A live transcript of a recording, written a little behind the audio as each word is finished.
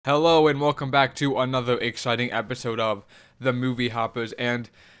Hello and welcome back to another exciting episode of The Movie Hoppers, and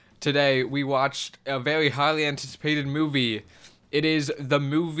today we watched a very highly anticipated movie. It is the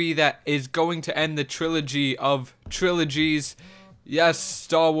movie that is going to end the trilogy of trilogies. Yes,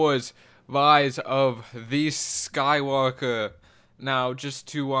 Star Wars, Rise of the Skywalker. Now, just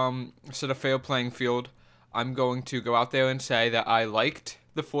to set a fair playing field, I'm going to go out there and say that I liked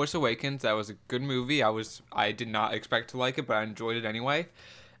The Force Awakens. That was a good movie. I did not expect to like it, but I enjoyed it anyway.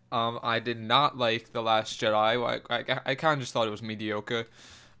 I did not like The Last Jedi. I kind of just thought it was mediocre.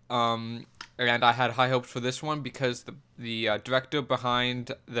 And I had high hopes for this one because the director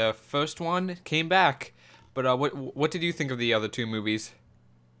behind the first one came back. But what did you think of the other two movies?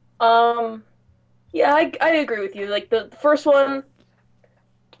 Um, yeah, I agree with you. Like the first one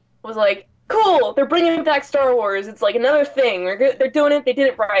was like, cool, they're bringing back Star Wars. It's like another thing. They're good. They're doing it. They did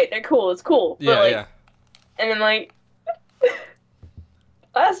it right. They're cool. It's cool. But Yeah, like, yeah, and then like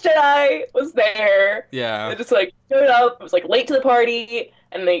Last Jedi was there. yeah. They just like showed up. It was like late to the party,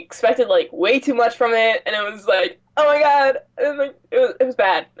 and they expected like way too much from it, and it was like, oh my god, and like it was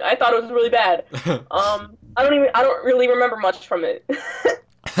bad. I thought it was really bad. I don't really remember much from it.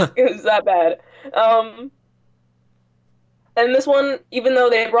 It was that bad. Um, and this one, even though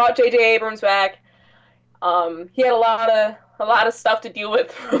they brought J.J. Abrams back, he had a lot of stuff to deal with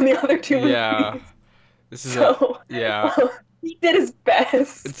from the other two Yeah. movies. This is a So yeah. he did his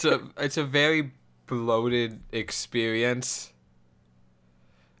best. It's a very bloated experience.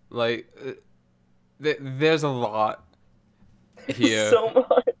 Like there's a lot here. So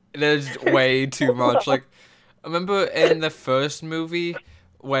much. There's way too much. Like, I remember in the first movie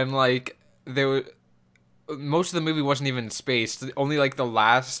when like there were most of the movie wasn't even in space. Only like the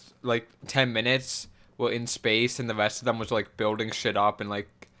last like 10 minutes were in space, and the rest of them was like building shit up and like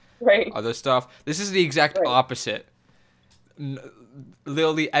Right, other stuff. This is the exact right. opposite. N-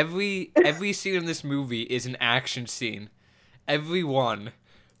 Literally every scene in this movie is an action scene. Every one.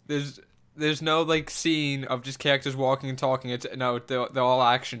 There's there's no like scene of just characters walking and talking. It's no, they're all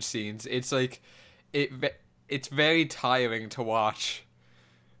action scenes. It's like it's very tiring to watch.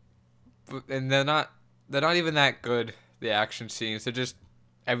 And they're not even that good. The action scenes. They're just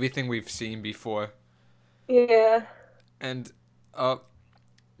everything we've seen before. Yeah. And uh,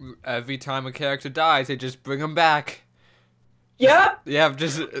 every time a character dies, they just bring them back. Just Yep. yeah,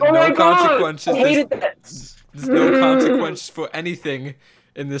 just Oh no my god. I consequences. There's hated that. there's no consequences for anything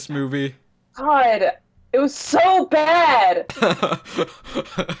in this movie. God, it was so bad.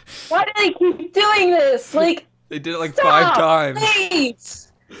 Why do they keep doing this? Like, They did it like five stop, times.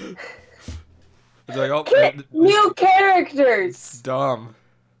 please. It's like, oh, Get this new characters. dumb.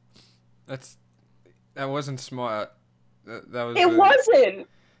 That's that wasn't smart. That was It really, wasn't.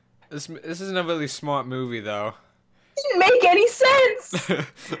 this isn't a really smart movie though. It didn't make any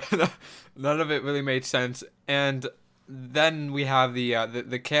sense. None of it really made sense. And then we have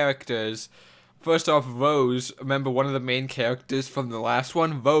the characters. First off, Rose. Remember one of the main characters from the last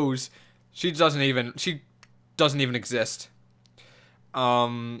one, Rose. She doesn't even exist.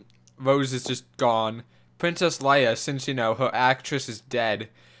 Rose is just gone. Princess Leia, since her actress is dead,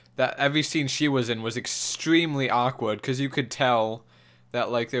 that every scene she was in was extremely awkward because you could tell that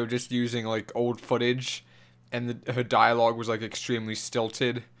like they were just using like old footage, and her dialogue was like extremely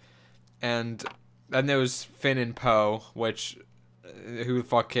stilted. And then there was Finn and Poe, which who the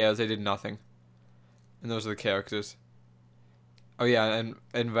fuck cares? They did nothing. And those are the characters. Oh yeah,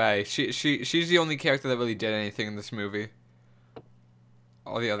 and Rey. She's the only character that really did anything in this movie.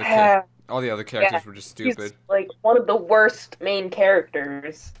 Yeah, All the other yeah. characters were just He's stupid. like one of the worst main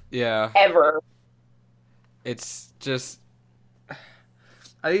characters Yeah, ever. it's just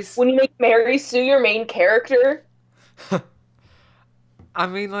at least When you make Mary Sue your main character, I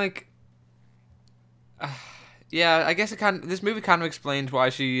mean like yeah, I guess this movie kind of explains why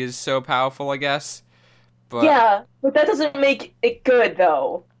she is so powerful, I guess. But yeah, but that doesn't make it good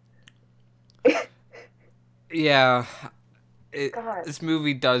though. yeah, God. this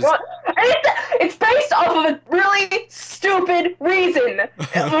movie does. What? And it's based off of a really stupid reason.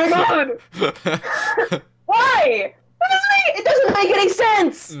 Oh my god. Why? It doesn't make any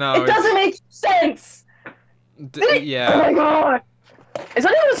sense. No, It doesn't make sense. Oh yeah. my god. Is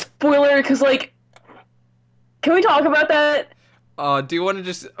that even a spoiler? Because, like, can we talk about that? Do you want to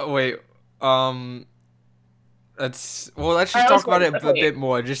just wait? Let's just Alright, let's talk about wait. it Let's a wait. bit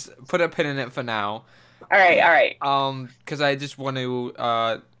more. Just put a pin in it for now. Alright, alright. Because I just want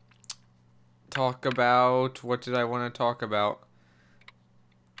to talk about what did I want to talk about?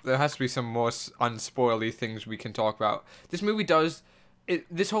 There has to be some more unspoily things we can talk about. This movie does it.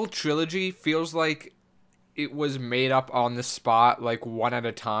 This whole trilogy feels like it was made up on the spot, like one at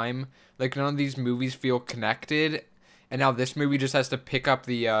a time. Like none of these movies feel connected, and now this movie just has to pick up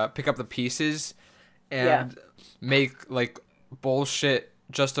the pieces and make like bullshit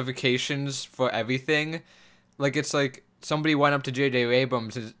justifications for everything. Like it's like somebody went up to J.J.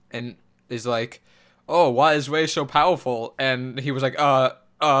 Abrams and is like, "Oh, why is Rey so powerful?" And he was like,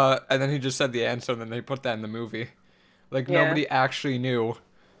 and then he just said the answer, and then they put that in the movie. Like nobody actually knew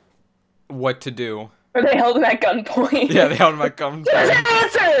what to do. Or they held him at gunpoint. Yeah, they held him at gunpoint. Give us an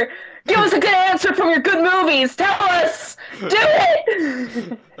answer! Give us a good answer from your good movies! Tell us! Do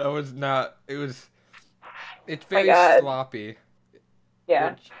it! That was not... It's very sloppy.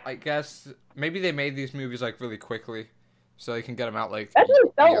 Yeah. Which I guess... Maybe they made these movies, like, really quickly. So they can get them out, like... That's what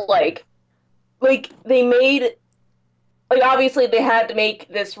it felt like. Like, they made... Like, obviously, they had to make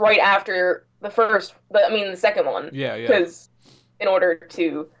this right after the second one. Yeah. Because in order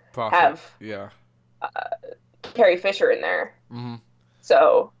to have Carrie Fisher in there. Mm-hmm.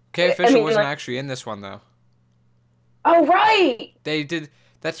 So... Carrie Fisher wasn't actually in this one, though. Oh, right! They did...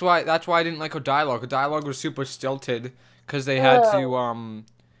 That's why I didn't like her dialogue. Her dialogue was super stilted, because they had to,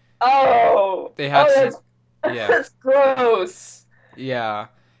 They had to... Yeah. That's gross. Yeah.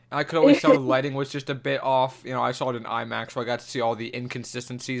 I could always tell the lighting was just a bit off. You know, I saw it in IMAX, so I got to see all the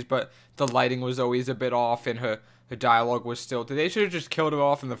inconsistencies, but the lighting was always a bit off, and her dialogue was stilted. They should have just killed her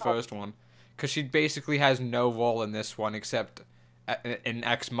off in the first one, because she basically has no role in this one, except an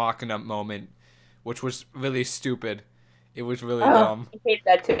Ex Machina moment, which was really stupid. It was really dumb. I hate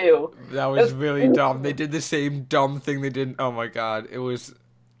that too. That was really dumb. They did the same dumb thing they did. Oh my god, it was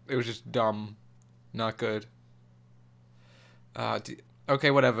just dumb, not good.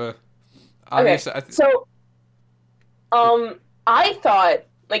 Okay, whatever. Obviously, okay, so, I thought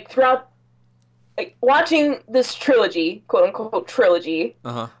like throughout, like watching this trilogy, quote unquote trilogy.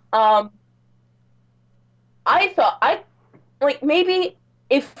 I thought like maybe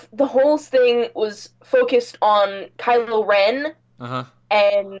if the whole thing was focused on Kylo Ren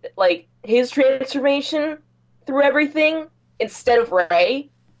and like his transformation through everything instead of Rey,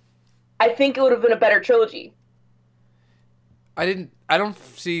 I think it would have been a better trilogy. I don't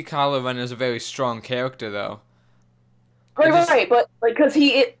see Kylo Ren as a very strong character though. Right, but like because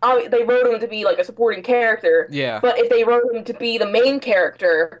they wrote him to be like a supporting character. Yeah. But if they wrote him to be the main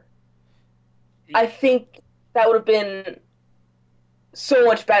character, I think that would have been so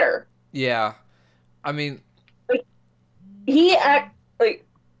much better. Yeah, I mean, like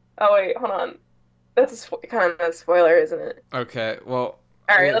oh wait, hold on, that's kind of a spoiler, isn't it? Okay, well,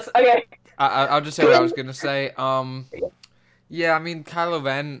 all right, okay. I'll just say what I was gonna say. Yeah, I mean, Kylo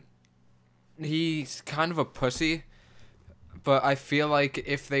Ren, he's kind of a pussy, but I feel like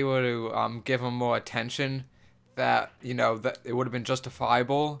if they were to give him more attention, that that it would have been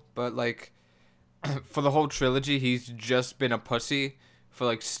justifiable. But like, for the whole trilogy, he's just been a pussy for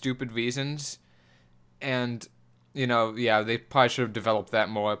like stupid reasons, and they probably should have developed that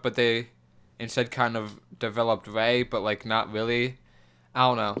more, but they instead kind of developed Rey, but like not really. I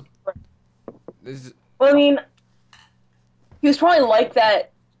don't know. Well, I mean, he was probably like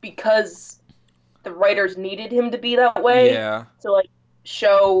that because the writers needed him to be that way. Yeah. To like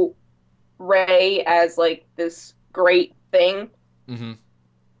show Rey as like this great thing. Mm-hmm.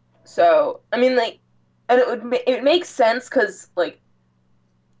 So I mean, like, and it makes sense because like,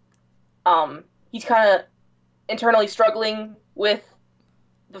 he's kind of internally struggling with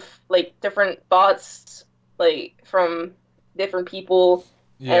the like different thoughts like from different people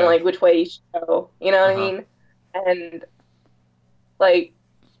and like which way he should go. You know what I mean? And like,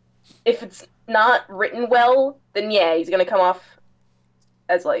 if it's not written well, then yeah, he's gonna come off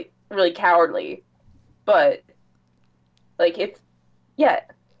as like really cowardly. But like if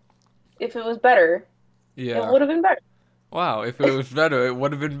it was better, it would have been better. Wow, if it was better, it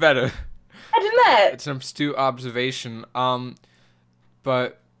would have been better. Imagine that. It's an astute observation.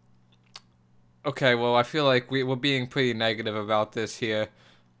 But okay, well, I feel like we're being pretty negative about this here.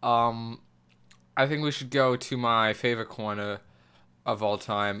 I think we should go to my favorite corner of all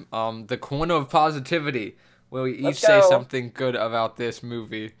time. The corner of positivity, where we each say something good about this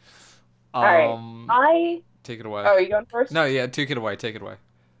movie. All right. Take it away. Oh, are you going first? No, yeah, take it away.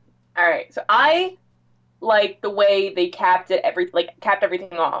 All right, so I like the way they capped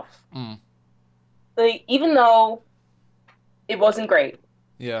everything off. Like, even though it wasn't great.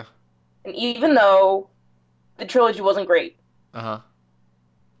 Yeah. And even though the trilogy wasn't great.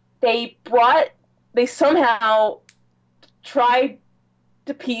 They somehow tried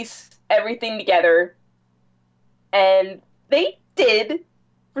to piece everything together, and they did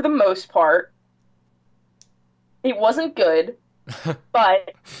for the most part. It wasn't good,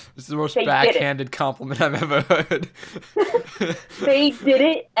 but This is the most they did it. backhanded compliment I've ever heard. They did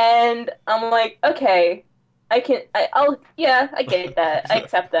it, and I'm like, okay, yeah, I get that. I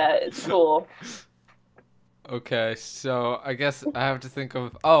accept that. It's cool. Okay, so I guess I have to think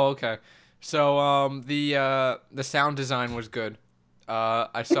of. Oh, okay. So the sound design was good.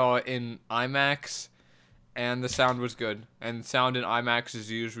 I saw it in IMAX, and the sound was good. And sound in IMAX is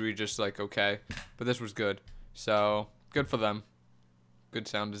usually just like okay, but this was good. So good for them. Good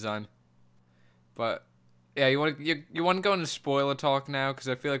sound design. But yeah, you want to go into spoiler talk now because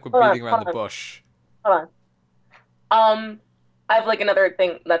I feel like we're Hold on, beating around hold the on, bush. hold on. I have like another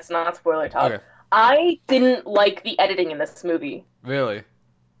thing that's not spoiler talk. Okay. I didn't like the editing in this movie, Really?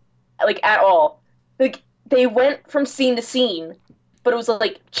 like at all. Like they went from scene to scene, but it was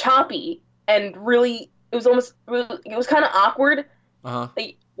like choppy and really. It was kind of awkward. Uh-huh.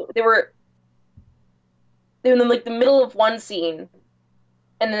 They were in like the middle of one scene,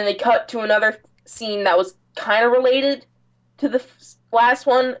 and then they cut to another scene that was kind of related to the last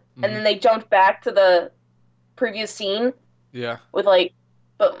one, and Mhm. then they jumped back to the previous scene Yeah. with like,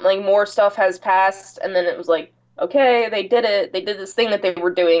 but like more stuff has passed, and then it was like, okay, they did it. They did this thing that they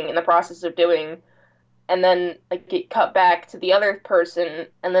were doing in the process of doing, and then like it cut back to the other person,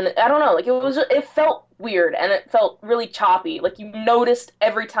 and then I don't know, like it felt weird and it felt really choppy. Like you noticed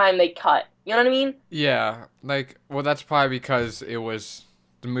every time they cut. You know what I mean? Yeah, like, well, that's probably because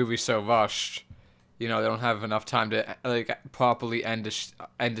the movie's so rushed. You know, they don't have enough time to like properly end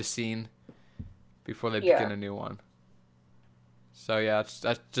a scene before they begin Yeah. a new one. So yeah,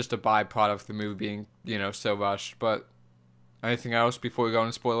 that's just a byproduct of the movie being, so rushed. But anything else before we go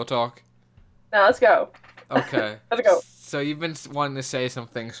into spoiler talk? Now let's go. Okay. Let's go. So you've been wanting to say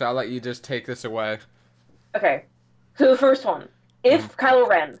something, so I'll let you just take this away. Okay. So the first one, Mhm. if Kylo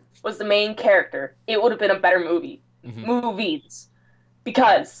Ren was the main character, it would have been a better movie. Mhm. Movies,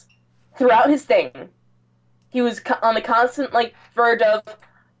 because throughout his thing, he was on the constant like verge of,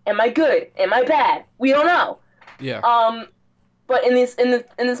 am I good? Am I bad? We don't know. Yeah. But in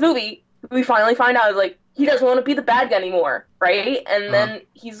this movie, we finally find out like he doesn't want to be the bad guy anymore, right? And Uh-huh. then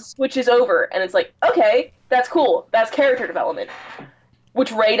he switches over, and it's like, okay, that's cool. That's character development,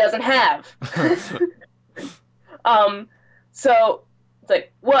 which Rey doesn't have. Um, so it's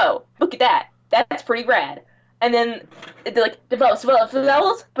like, whoa, look at that. That's pretty rad. And then it like develops,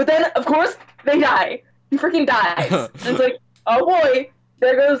 but then of course they die. He freaking dies. And it's like, oh boy,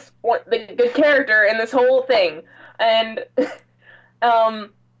 there goes the good character in this whole thing. And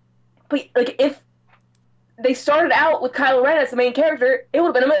but like if they started out with Kylo Ren as the main character, it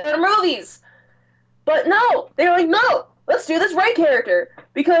would have been a better movies. But no, they're like, no, let's do this Rey character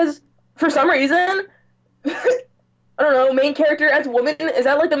because for some reason. I don't know, main character as a woman, is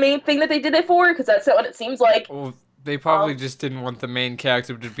that like the main thing that they did it for? Because that's what it seems like. Well, they probably just didn't want the main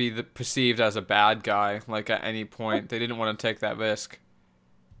character to be perceived as a bad guy, like at any point. They didn't want to take that risk.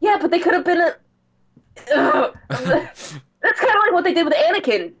 Yeah, but they could have been a. That's kind of like what they did with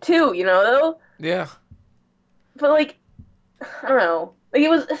Anakin too, you know, though. Yeah. But like, I don't know, like it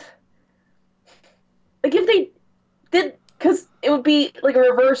was like if they did, because it would be like a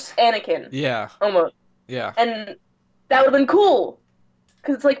reverse Anakin Yeah. almost, Yeah. and that would have been cool.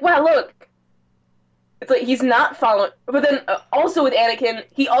 Because it's like, wow, look, it's like he's not following. But then also with Anakin,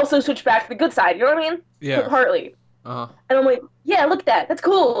 he also switched back to the good side. You know what I mean? Yeah. Partly. Uh-huh. And I'm like, yeah, look at that. That's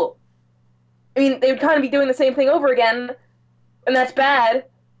cool. I mean, they would kind of be doing the same thing over again, and that's bad.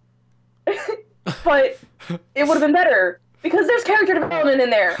 But it would have been better because there's character development in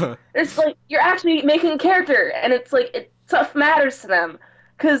there. It's like you're actually making a character, and it's like stuff matters to them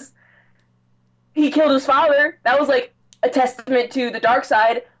because he killed his father. That was like a testament to the dark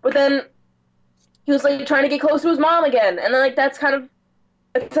side. But then he was like trying to get close to his mom again, and then like that's kind of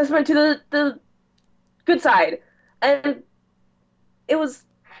a testament to the good side. And it was,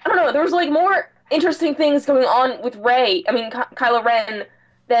 I don't know, there was like more interesting things going on with Rey. I mean, Kylo Ren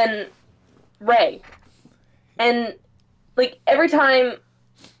than Rey. And like every time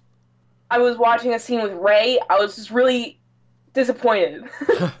I was watching a scene with Rey, I was just really disappointed.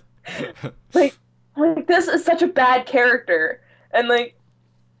 like this is such a bad character, and like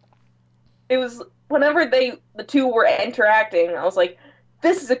it was whenever the two were interacting, I was like,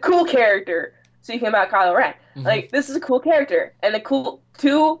 this is a cool character. Speaking about Kylo Ren, like this is a cool character, and the cool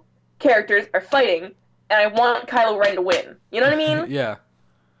two characters are fighting, and I want Kylo Ren to win. You know what I mean? Yeah.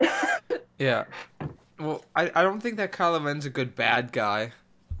 Yeah. Well, I don't think that Kylo Ren's a good bad guy.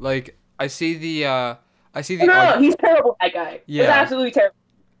 Like I see the No, he's terrible bad guy. Yeah. He's absolutely terrible.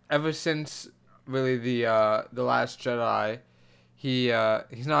 Ever since really the Last Jedi,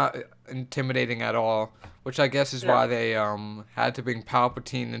 he's not intimidating at all. which I guess is No. why they had to bring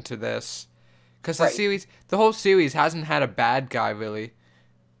Palpatine into this, because Right. the whole series hasn't had a bad guy really.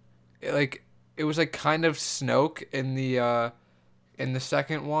 It was like kind of Snoke in the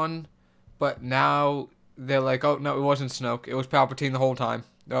second one, but now they're like, oh no, it wasn't Snoke, it was Palpatine the whole time.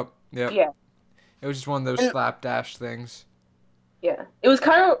 Oh, yep. Yeah. It was just one of those And slapdash things. yeah. It was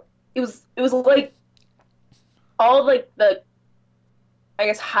kind of it was like all like the I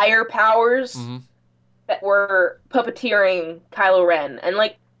guess higher powers Hmm. that were puppeteering Kylo Ren and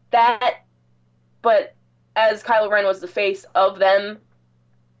like that, but as Kylo Ren was the face of them,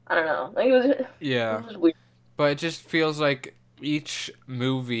 I don't know. Like it Yeah, was weird. but it just feels like each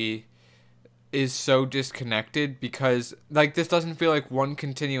movie is so disconnected because like this doesn't feel like one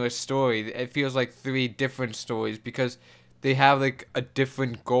continuous story. It feels like three different stories because they have like a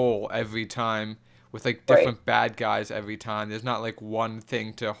different goal every time with like Right. different bad guys every time. There's not like one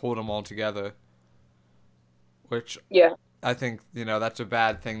thing to hold them all together, which Yeah. I think, that's a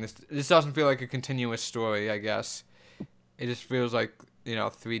bad thing. This doesn't feel like a continuous story, I guess. It just feels like,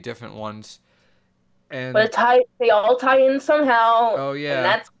 three different ones. But And they all tie in somehow, oh and yeah.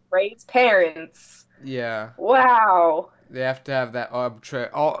 that's Rey's parents. Yeah. Wow. They have to have that arbitrary.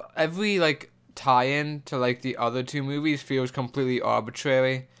 Every like tie-in to like the other two movies feels completely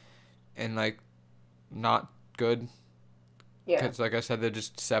arbitrary, and like not good. Yeah. Because like I said, they're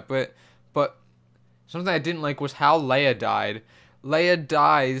just separate. But something I didn't like was how Leia died. Leia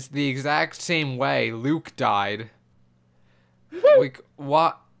dies the exact same way Luke died. Like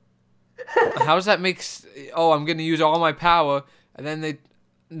what? How does that make? Oh, I'm gonna use all my power, and then they.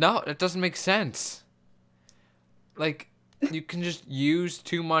 No, that doesn't make sense. Like, you can just use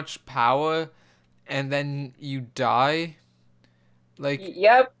too much power and then you die. Like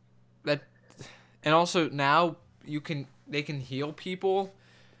Yep. that. And also now they can heal people.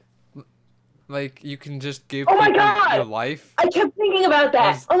 Like you can just give Oh my people your God! life. I kept thinking about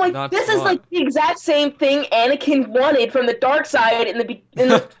that. That's I'm like, not this is like smart. the exact same thing Anakin wanted from the dark side in the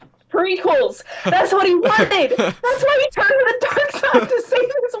prequels. That's what he wanted. That's why he turned to the dark side to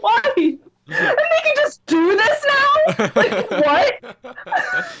save his wife. And they can just do this now? Like what?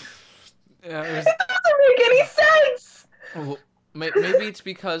 Yeah, It doesn't make any sense. well, maybe it's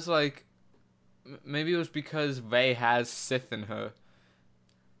because like maybe it was because Rey has Sith in her.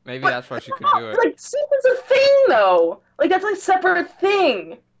 Maybe But that's why she could do it. like Sith is a thing though. Like that's a separate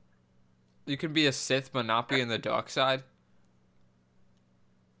thing. You can be a Sith but not be in the dark side.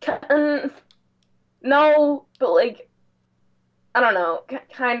 Um, no, but like I don't know,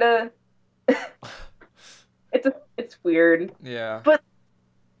 kind of. It's weird, Yeah. but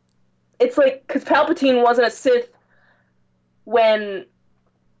it's like because Palpatine wasn't a Sith when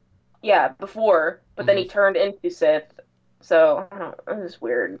before, but then Hmm. he turned into Sith. So I don't know, it's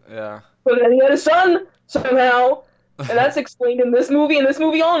weird. Yeah. But then he had a son somehow, and that's explained in this movie and this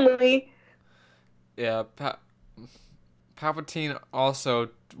movie only. Yeah. Palpatine also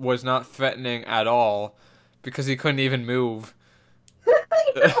was not threatening at all because he couldn't even move.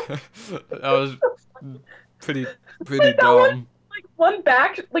 That was pretty pretty Like that one, dumb. like one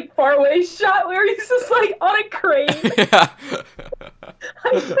back, like far away shot where he's just like on a crane. Yeah.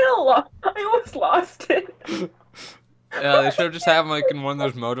 I almost lost it. Yeah, they should have just had him like in one of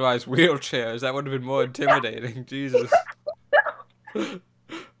those motorized wheelchairs. That would have been more intimidating. Jesus.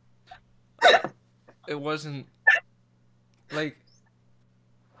 It wasn't like,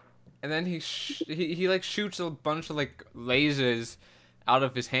 and then he like shoots a bunch of like lasers out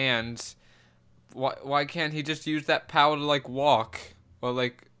of his hands. Why can't he just use that power to like walk or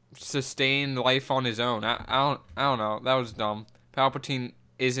like sustain life on his own? I don't know. That was dumb. Palpatine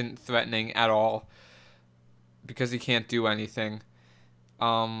isn't threatening at all because he can't do anything.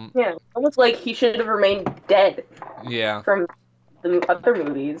 Yeah, almost like he should have remained dead Yeah. from the other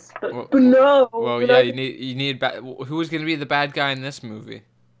movies. Well, But no. well, but yeah. I, You need who is gonna be the bad guy in this movie?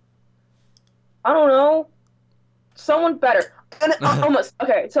 I don't know. Someone better. And almost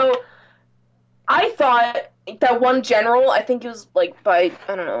okay. So I thought that one general. I think it was like by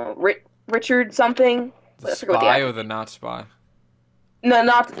I don't know Richard something. The I forget what the spy actor. or the not spy? No,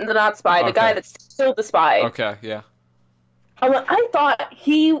 not the not spy. The guy Okay. that's still the spy. Okay. Yeah. I thought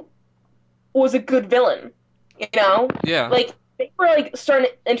he was a good villain. You know, Yeah. like they were like starting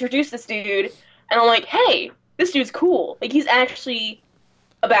to introduce this dude, and I'm like, hey, this dude's cool. Like he's actually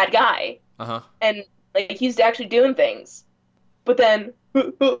a bad guy, Uh and like he's actually doing things. But then we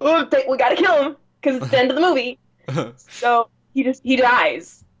gotta kill him because it's the end of the movie. huh. So he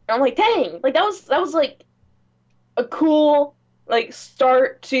dies. And I'm like, dang, like that was like a cool like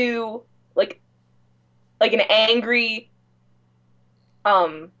start to like an angry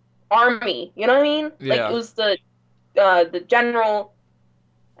army. You know what I mean? Like it Yeah. was the general.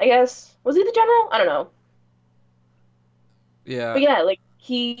 I guess was he the general? I don't know. But Yeah. yeah, like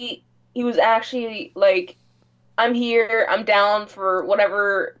he was actually like, I'm here. I'm down for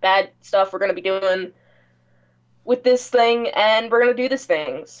whatever bad stuff we're gonna be doing with this thing, and we're gonna do these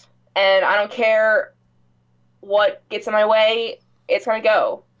things. And I don't care what gets in my way. It's gonna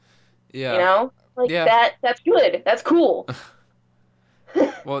go. You Yeah. know, like Yeah. that's good. That's cool.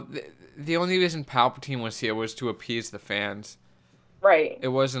 Well, the only reason Palpatine was here was to appease the fans. Right. It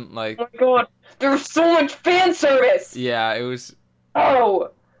wasn't Oh like, my God, there's so much fan service. yeah, it was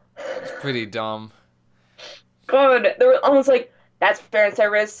Oh, it's pretty dumb. good. They were almost like, that's fan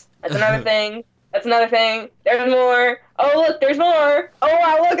service. That's another thing. That's another thing. There's more. Oh look, there's more. Oh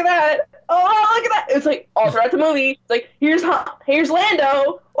wow, look at that. Oh wow, look at that. It's like all throughout the movie. It's like here's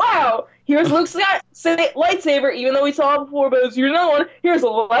Lando. Wow. Here's Luke's lightsaber, even though we saw it before, but here's another one. Here's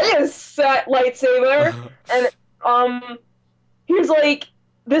Leia's lightsaber, and here's like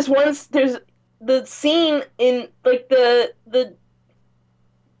this one's there's the scene in like the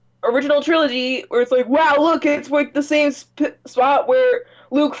original trilogy where it's like, wow, look, it's like the same spot where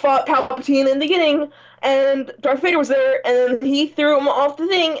Luke fought Palpatine in the beginning, and Darth Vader was there, and then he threw him off the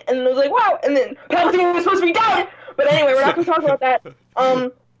thing, and it was like, wow, and then Palpatine was supposed to be dead. But anyway, we're not gonna talk about that.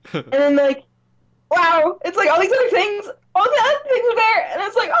 And then like, wow, it's like all these other things, all the other things are there, and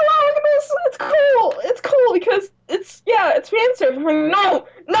it's like, oh wow, look at this, it's cool because it's fan service. I'm like,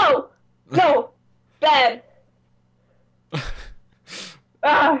 no, bad.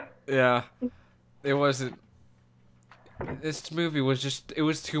 Ah. Yeah. It wasn't. This movie was just. It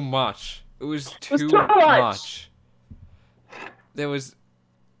was too much. It was too too much. much. There was.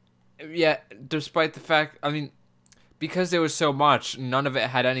 Yeah, despite the fact. I mean, because there was so much, none of it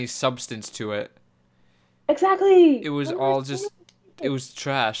had any substance to it. Exactly. It was all just. It was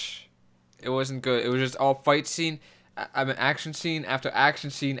trash. It wasn't good. It was just all fight scene. I mean, action scene after action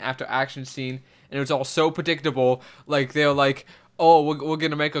scene after action scene. And it was all so predictable. Like, they're like, oh, we're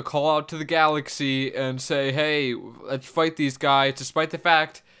gonna make a call out to the galaxy and say, hey, let's fight these guys, despite the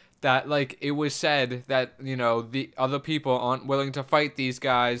fact that, like, it was said that, you know, the other people aren't willing to fight these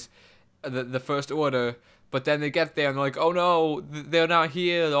guys, the First Order, but then they get there and they're like, oh no, they're not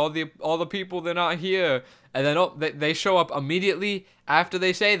here, all the people, they're not here, and then, they show up immediately after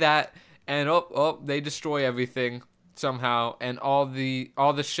they say that, and they destroy everything somehow, and all the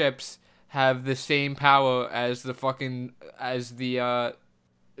ships have the same power as the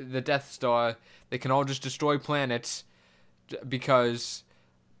Death Star. They can all just destroy planets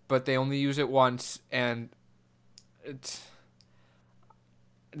but they only use it once, and it's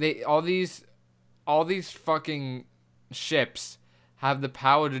all these fucking ships have the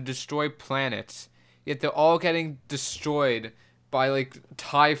power to destroy planets, yet they're all getting destroyed by like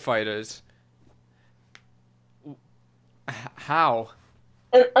TIE fighters. How?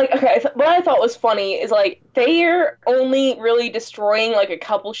 And like, okay, what I thought was funny is like they're only really destroying like a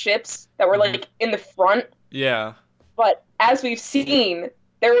couple ships that were like in the front, Yeah. but as we've seen,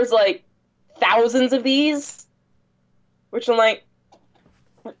 there was like thousands of these, which I'm like,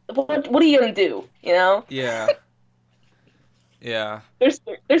 what are you gonna do? You know? Yeah. Yeah. There's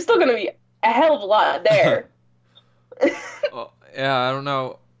still gonna be a hell of a lot there. Oh, yeah, I don't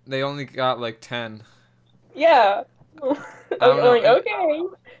know. They only got like 10. Yeah. I don't know. Like, okay.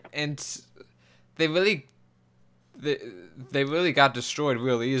 And they really got destroyed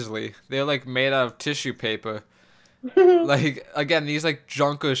real easily. They're like made out of tissue paper. Like, again, these like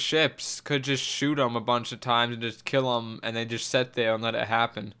junker ships could just shoot them a bunch of times and just kill them, and they just sit there and let it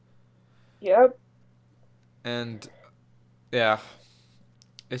happen. Yep. And yeah,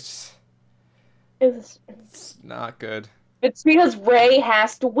 it's It's not good. because Rey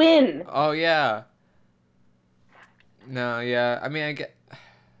has to win. Oh yeah. No, yeah. I mean, I get.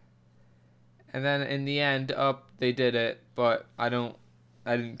 And then in the end, they did it, but I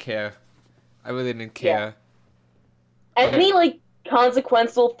didn't care. I really didn't care. Any like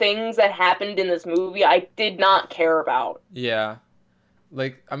consequential things that happened in this movie, I did not care about. Yeah.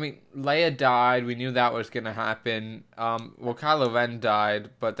 Like, I mean, Leia died. We knew that was gonna happen. Well, Kylo Ren died,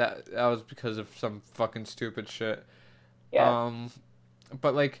 but that was because of some fucking stupid shit. Yeah.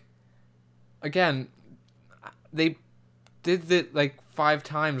 But like, again, they did it like 5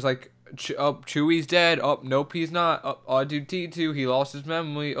 times. Like, Chewie's dead. Oh, nope, he's not. R2-D2, he lost his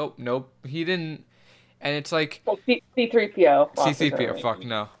memory. Oh, nope, he didn't. And it's like, Well, C3PO. C3PO, fuck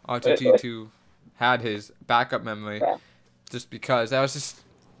no. R2-D2 had his backup memory. Yeah. Just because. That was just,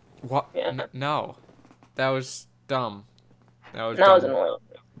 what? Yeah. No. That was dumb. That was That was dumb.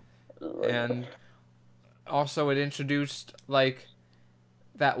 annoying. And also it introduced, like,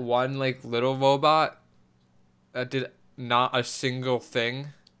 that one like little robot that did not a single thing.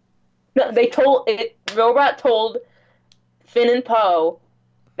 No, Robot told Finn and Poe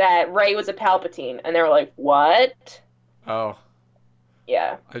that Rey was a Palpatine, and they were like, "What?" Oh,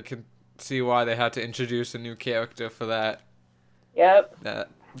 Yeah. I can see why they had to introduce a new character for that. Yep. That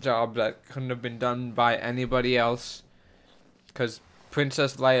job that couldn't have been done by anybody else. Because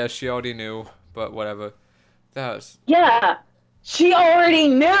Princess Leia, she already knew, but whatever. That was... Yeah. She already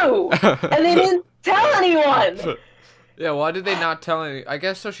knew, and they didn't tell anyone. Yeah, why did they not tell any? I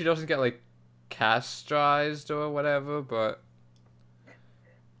guess so she doesn't get like castrized or whatever. But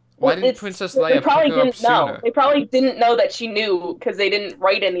why didn't Princess Leia They probably pick her up didn't know. sooner? They probably didn't know that she knew because they didn't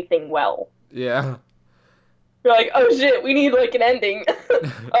write anything well. Yeah. You're like, oh shit, we need like an ending.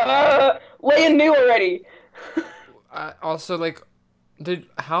 Leia knew already. Also, like,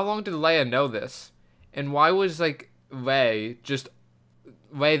 how long did Leia know this? And why was like Rey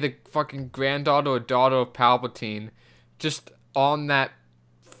the fucking granddaughter or daughter of Palpatine, just on that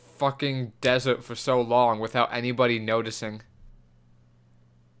fucking desert for so long without anybody noticing?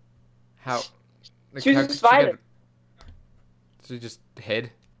 How? Like, She was a spider. She just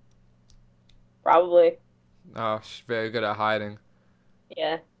hid? Probably. Oh, she's very good at hiding.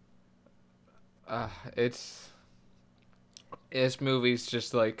 Yeah. This movie's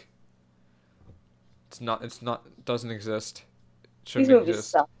just like, doesn't exist. These Shouldn't movies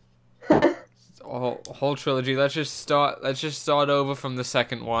exist. suck. Whole trilogy. Let's just start over from the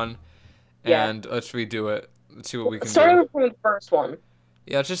second one, Yeah. and let's redo it. Let's see what we can Start do. over from the first one.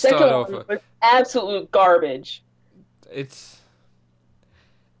 Yeah, let's just Second start one over. was absolute garbage. It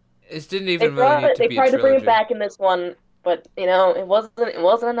didn't even really need to They be a tried to bring trilogy. it back in this one, but you know, it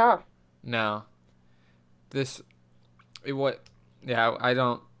wasn't enough. No. Yeah, I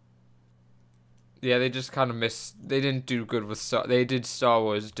don't. Yeah, they just kind of they didn't do good with they did Star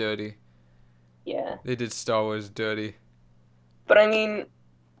Wars dirty. Yeah. They did Star Wars dirty. But I mean,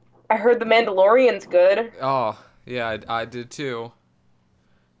 I heard The Mandalorian's good. Oh, yeah, I did too.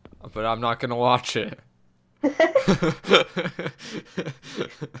 But I'm not gonna watch it.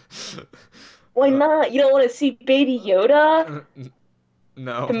 Why not? You don't want to see Baby Yoda?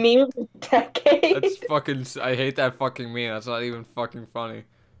 No. The meme of the decade? That's fucking... I hate that fucking meme. That's not even fucking funny.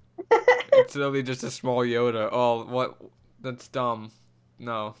 It's literally just a small Yoda. Oh, what? That's dumb.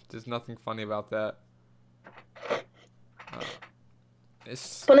 No, there's nothing funny about that. But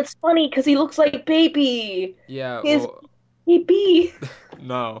it's funny because he looks like Baby. Yeah, His well... Baby.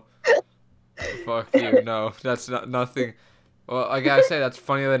 No. Fuck you, no. That's nothing... Well, I gotta say, that's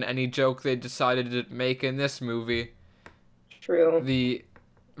funnier than any joke they decided to make in this movie. True. The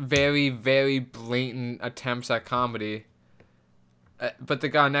very, very blatant attempts at comedy. But the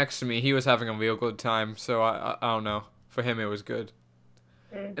guy next to me, he was having a real good time, so I don't know. For him, it was good.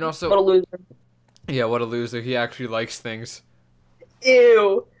 And also... What a loser. Yeah, what a loser. He actually likes things.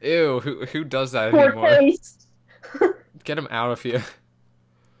 Ew. Ew, who does that Poor anymore? face. Get him out of here.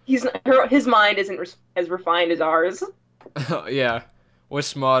 His mind isn't as refined as ours. Yeah, we're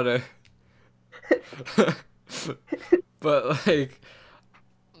smarter. But like,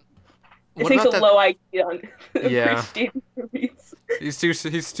 It takes a low IQ on Yeah. appreciating movies. He's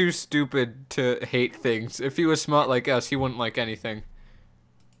too stupid to hate things. If he was smart like us, he wouldn't like anything.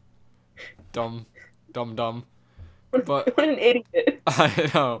 Dumb. But What an idiot. I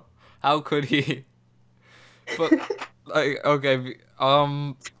know. How could he? But like, okay,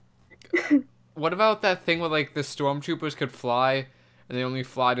 what about that thing where like the stormtroopers could fly and they only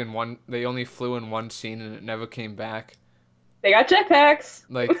flew in one scene and it never came back? They got jetpacks.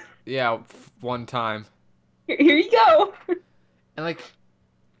 Like, yeah, one time. Here you go. And like,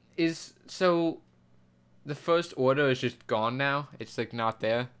 so the First Order is just gone now? It's like not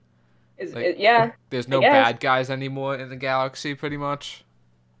there? Like, yeah. There's no guess. bad guys anymore in the galaxy, pretty much?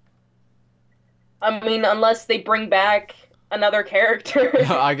 I mean, unless they bring back another character.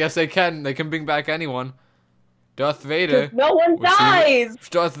 I guess they can. They can bring back anyone. Darth Vader. No one dies. Is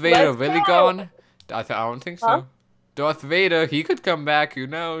Darth Vader Let's really go. gone? I don't think so. Huh? Darth Vader, he could come back. Who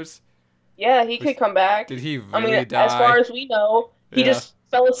knows? Yeah, he could come back. Did he really I mean, die? as far as we know, he Yeah. just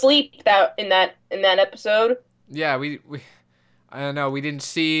fell asleep in that episode. Yeah, we I don't know. We didn't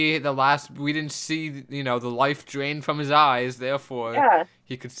see the life drained from his eyes. Therefore, Yeah.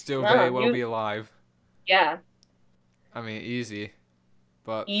 he could still No, very well be alive. Yeah. I mean, easy,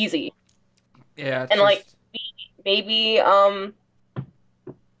 but Easy. yeah. And like maybe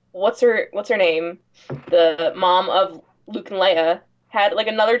what's her name? The mom of Luke and Leia had like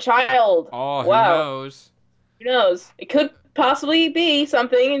another child. Oh, Wow. who knows? Who knows? It could possibly be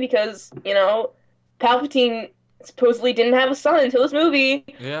something because, you know, Palpatine supposedly didn't have a son until this movie.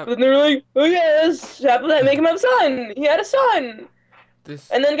 Yeah. But then they were like, oh yes, make him have a son. He had a son. This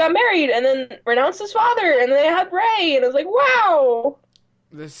And then got married and then renounced his father and then they had Ray and I was like, wow.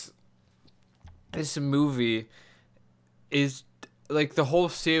 this this movie is like the whole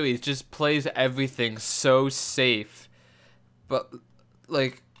series just plays everything so safe. But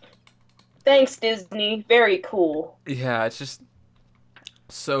like Thanks, Disney. Very cool. yeah, it's just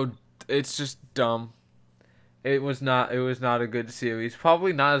dumb. It was not a good series.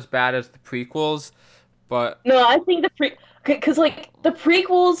 Probably not as bad as the prequels, but No, I think because like the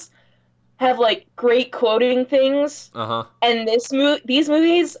prequels have like great quoting things, uh-huh. and these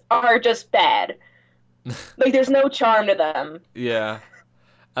movies are just bad. Like there's no charm to them. Yeah.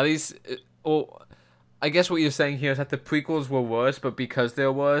 At least well, I guess what you're saying here is that the prequels were worse, but because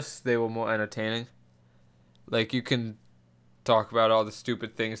they're worse, they were more entertaining. Like you can talk about all the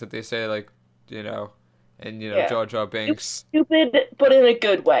stupid things that they say, like, and Yeah, Jar Jar it's Binks. stupid, but in a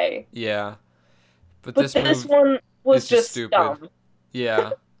good way. Yeah. But But this this movie one is was just just stupid. dumb.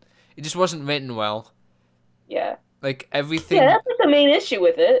 Yeah. It just wasn't written well. Yeah, Like yeah, everything that's like the main issue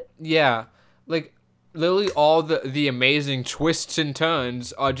with it. yeah. Like literally all the amazing twists and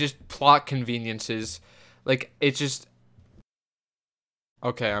turns are just plot conveniences. Like it's just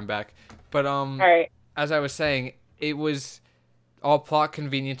okay, I'm back. But All right. as I was saying, it was all plot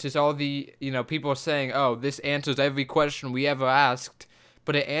conveniences, all the, people are saying, "Oh, this answers every question we ever asked,"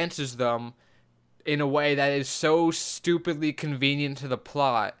 but it answers them in a way that is so stupidly convenient to the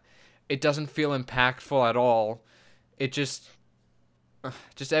plot. It doesn't feel impactful at all. It just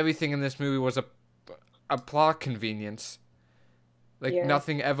everything in this movie was a plot convenience. Like Yeah,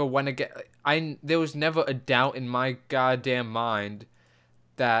 nothing ever went again. There was never a doubt in my goddamn mind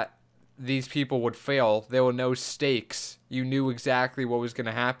that these people would fail. There were no stakes. You knew exactly what was going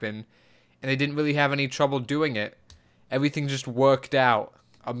to happen, and they didn't really have any trouble doing it. Everything just worked out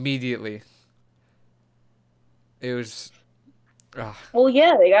immediately. It was well,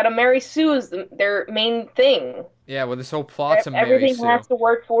 yeah, they gotta marry Sue as their main thing. yeah, well this whole plot's a Mary Everything Sue. has to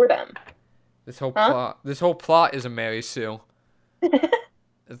work for them. Huh? This whole plot is a Mary Sue.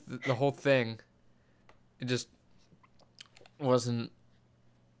 The whole thing. It just wasn't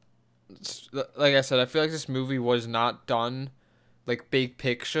like I said, I feel like this movie was not done like big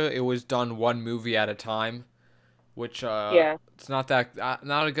picture. It was done one movie at a time, which Yeah, it's not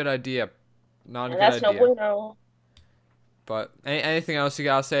a good idea. Not a and good that's no idea. bueno. But anything else you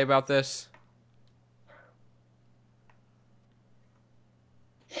gotta say about this?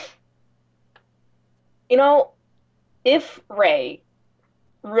 You know, if Rey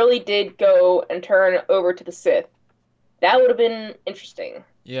really did go and turn over to the Sith, that would have been interesting.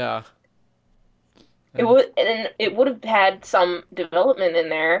 Yeah. It And would, and it would have had some development in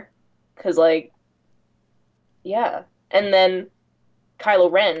there, because like, yeah, and then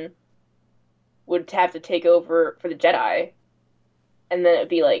Kylo Ren would have to take over for the Jedi, and then it'd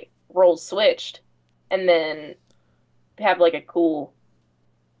be like roles switched, and then have like a cool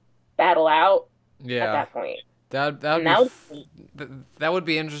battle out at yeah, that point, that would and be that would that would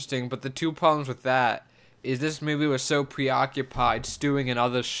be interesting. But the two problems with that is this movie was so preoccupied stewing in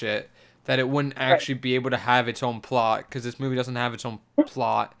other shit that it wouldn't right. actually be able to have its own plot because this movie doesn't have its own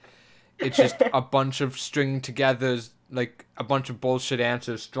plot. It's just a bunch of stringing together, like a bunch of bullshit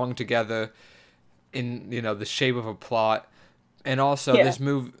answers strung together in the shape of a plot. And also Yeah,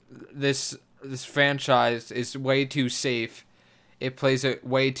 this franchise is way too safe. It plays it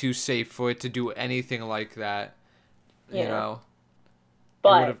way too safe for it to do anything like that. You yeah. know,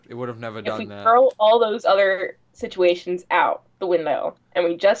 But it would have never if we done that. throw all those other situations out the window and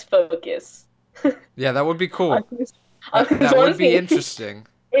we just focus Yeah, that would be on cool. on That this that one would be scene, interesting,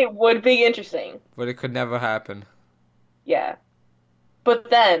 it would be interesting. but it could never happen. Yeah. But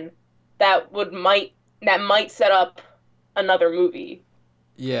then that might set up another movie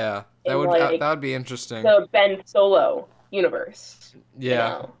Yeah, in that like would be interesting. the Ben Solo universe, you Yeah,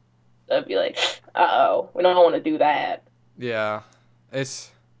 know. That'd be like, uh-oh, we don't want to do that. yeah.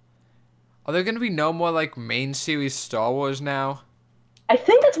 It's Are there gonna be no more like main series Star Wars now? I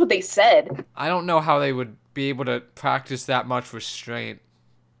think that's what they said. I don't know how they would be able to practice that much restraint.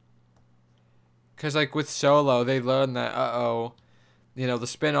 Cause like with Solo, they learned that the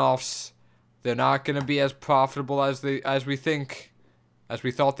spin-offs, they're not gonna be as profitable as we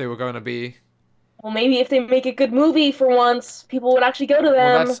thought they were gonna be. Well, maybe if they make a good movie for once, people would actually go to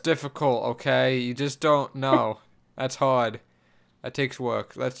Well, them. that's difficult, okay? You just don't know. That's hard. That takes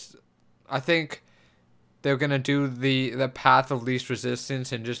work. I think they're gonna do the path of least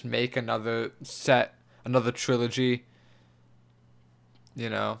resistance and just make another trilogy.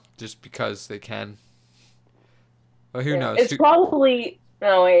 Just because they can. But who Yeah. knows? It's probably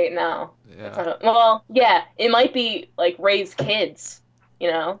no wait, no. It's Yeah. not well, yeah, it might be like Ray's kids,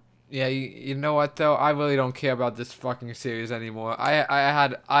 you know? Yeah, you know what though? I really don't care about this fucking series anymore. I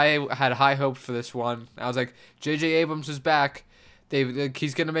had high hopes for this one. I was like, J.J. Abrams is back.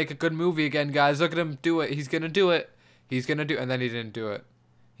 He's gonna make a good movie again, guys. Look at him do it. He's gonna do it. He's gonna do, and then he didn't do it.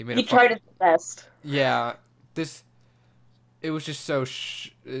 He made a He tried fucking his best. yeah. This it was just so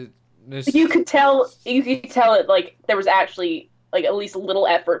You this could tell it like there was actually like at least a little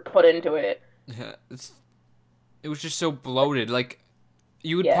effort put into it. yeah, it was just so bloated. Like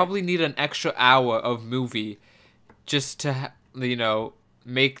you would Yeah. probably need an extra hour of movie just to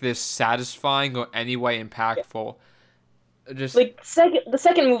make this satisfying or anyway impactful. Just Like the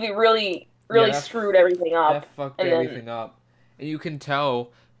second movie really yeah, screwed everything up. that fucked And everything then up, and you can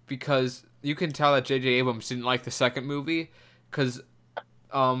tell because you can tell that J.J. Abrams didn't like the second movie because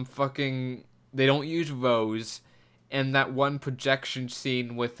fucking they don't use Rose, and that one projection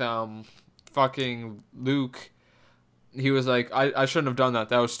scene with fucking Luke, he was like, I shouldn't have done that.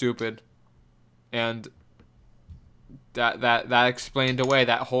 That was stupid, and that explained away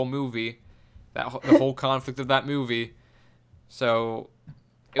that whole movie, the whole conflict of that movie. So,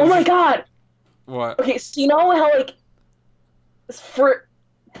 it oh was my just, god. what? Okay, so you know how like for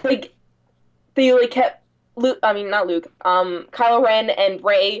like they like kept Luke, I mean not Luke, Kylo Ren and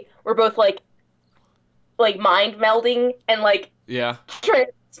Rey were both like mind melding and like Yeah. trans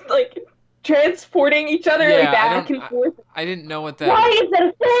like transporting each other Yeah, like back and forth. I didn't know what that. Why is that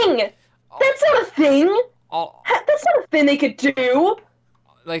a thing? That's not a thing. All, That's not a thing they could do.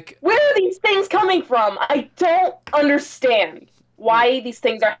 like, Where are these things coming from? I don't understand why these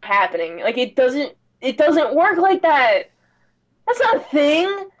things are happening. Like it doesn't work like that. That's not a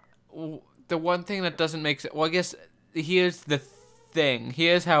thing. the one thing that doesn't make sense. Well, I guess here's the thing.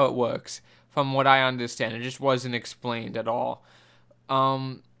 Here's how it works. From what I understand, it just wasn't explained at all.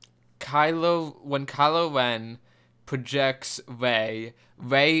 When Kylo Ren projects Rey,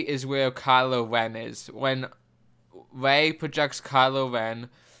 Rey is where Kylo Ren is. When Rey projects Kylo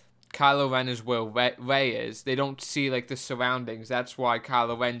Ren is where Rey is. They don't see like the surroundings. That's why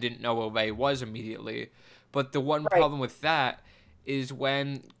Kylo Ren didn't know where Rey was immediately. But the one problem with that is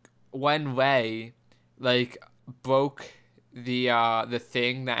when Rey like broke the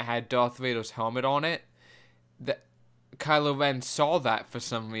thing that had Darth Vader's helmet on it, that Kylo Ren saw that for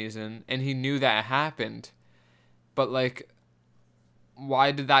some reason and he knew that it happened. But like,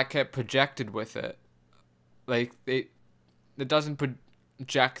 why did that get projected with it? Like it doesn't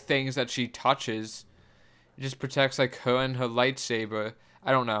project things that she touches. It just protects like her and her lightsaber.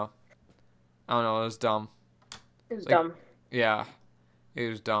 I don't know. It was dumb. It was Like, dumb. Yeah, it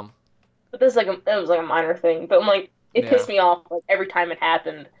was dumb. But this it was like a minor thing. But I'm like it pissed me off like every time it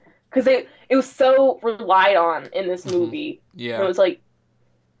happened because it was so relied on in this movie. Yeah. It was like it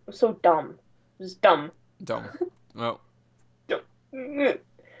was so dumb. It was dumb. Dumb. Well, Dumb.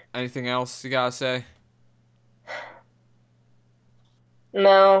 anything else you gotta say?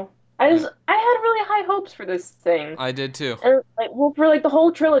 No, I had really high hopes for this thing, I did too. and like well for like the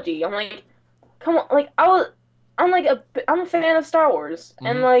whole trilogy. I'm like, come on, like I'm a fan of Star Wars,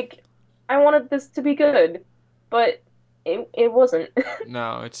 and Mhm. like I wanted this to be good, but it wasn't.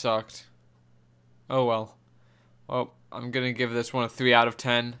 No, it sucked. Oh well. Well, I'm gonna give this one a 3 out of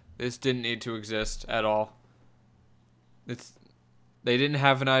 10. This didn't need to exist at all. They didn't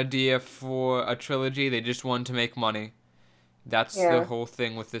have an idea for a trilogy. They just wanted to make money. That's Yeah. the whole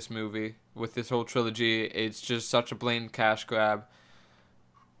thing with this movie, with this whole trilogy. It's just such a blatant cash grab.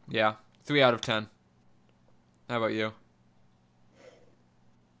 Yeah, 3 out of 10. How about you?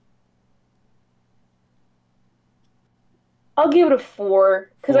 I'll give it a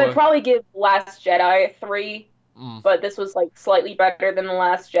 4 because 4. I'd probably give Last Jedi a 3, Mm. but this was like slightly better than the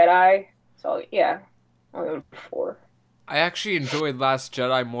Last Jedi, so yeah, I'll give it a 4. I actually enjoyed Last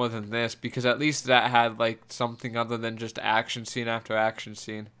Jedi more than this because at least that had like something other than just action scene after action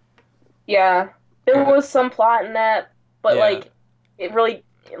scene. Yeah, there Yeah. was some plot in that, but Yeah. like it really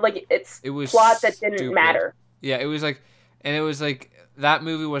like it's It was plot that didn't stupid. matter. Yeah, it was like, and it was like that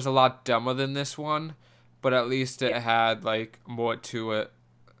movie was a lot dumber than this one, but at least it had like more to it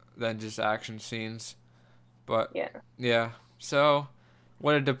than just action scenes. But Yeah. So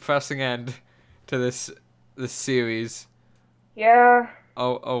what a depressing end to this series. Yeah.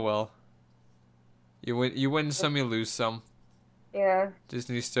 Oh well. You win some, you lose some. Yeah.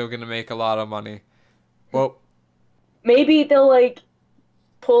 Disney's still gonna make a lot of money. Well, Maybe they'll like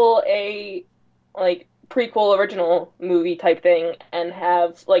pull a like prequel original movie type thing and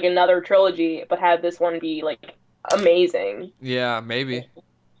have like another trilogy, but have this one be like amazing. yeah, maybe.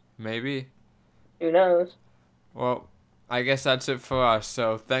 Who knows? Well, I guess that's it for us.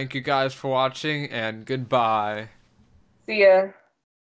 So thank you guys for watching, and goodbye. See ya.